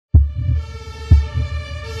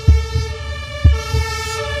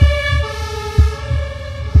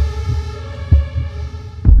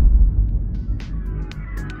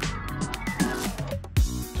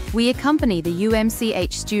We accompany the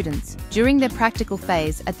UMCH students during their practical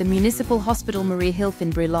phase at the Municipal Hospital Maria-Hilf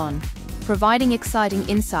Brilon, providing exciting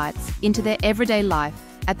insights into their everyday life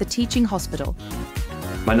at the teaching hospital.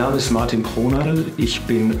 Mein Name ist Martin Kronadl, ich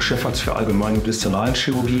bin Chefarzt für Allgemein- und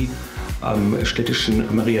Viszeralchirurgie am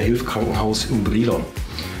Städtischen Maria-Hilf Krankenhaus in Brilon.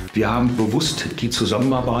 Wir haben bewusst die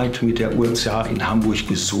Zusammenarbeit mit der UMCH in Hamburg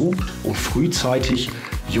gesucht, um frühzeitig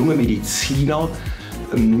junge Mediziner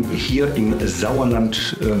hier im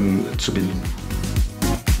Sauerland zu binden.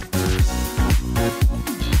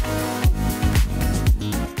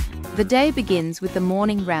 The day begins with the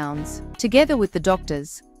morning rounds. Together with the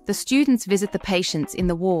doctors, the students visit the patients in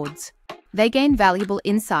the wards. They gain valuable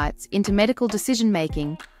insights into medical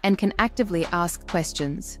decision-making and can actively ask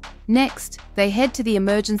questions. Next, they head to the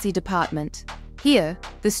emergency department. Here,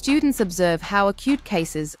 the students observe how acute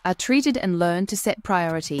cases are treated and learn to set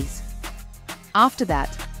priorities. After that,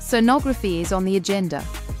 sonography is on the agenda.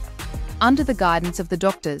 Under the guidance of the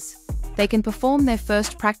doctors, they can perform their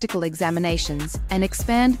first practical examinations and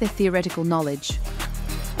expand their theoretical knowledge.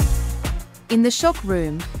 In the shock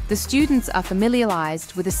room, the students are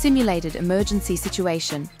familiarized with a simulated emergency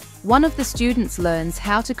situation. One of the students learns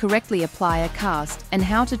how to correctly apply a cast and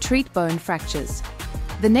how to treat bone fractures.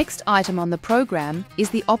 The next item on the program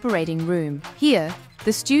is the operating room. Here,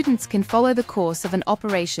 the students can follow the course of an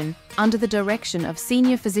operation under the direction of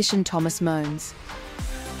senior physician Thomas Moans.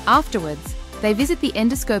 Afterwards, they visit the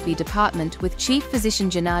endoscopy department with Chief Physician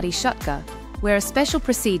Gennady Shutka, where a special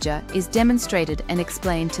procedure is demonstrated and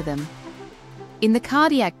explained to them. In the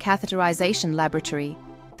cardiac catheterization laboratory,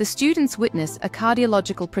 the students witness a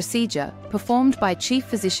cardiological procedure performed by Chief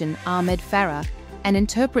Physician Ahmed Farah and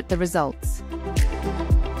interpret the results.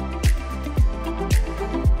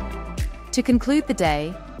 To conclude the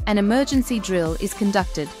day, an emergency drill is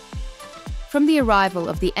conducted. From the arrival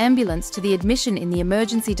of the ambulance to the admission in the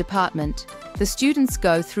emergency department, the students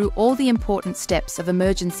go through all the important steps of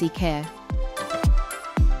emergency care.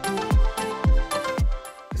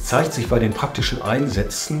 Es zeigt sich bei den praktischen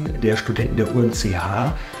Einsätzen der Studenten der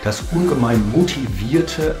UMCH, dass ungemein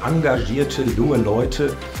motivierte, engagierte junge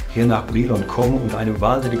Leute hier nach Brilon kommen und eine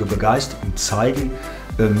wahnsinnige Begeisterung zeigen,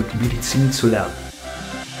 Medizin zu lernen.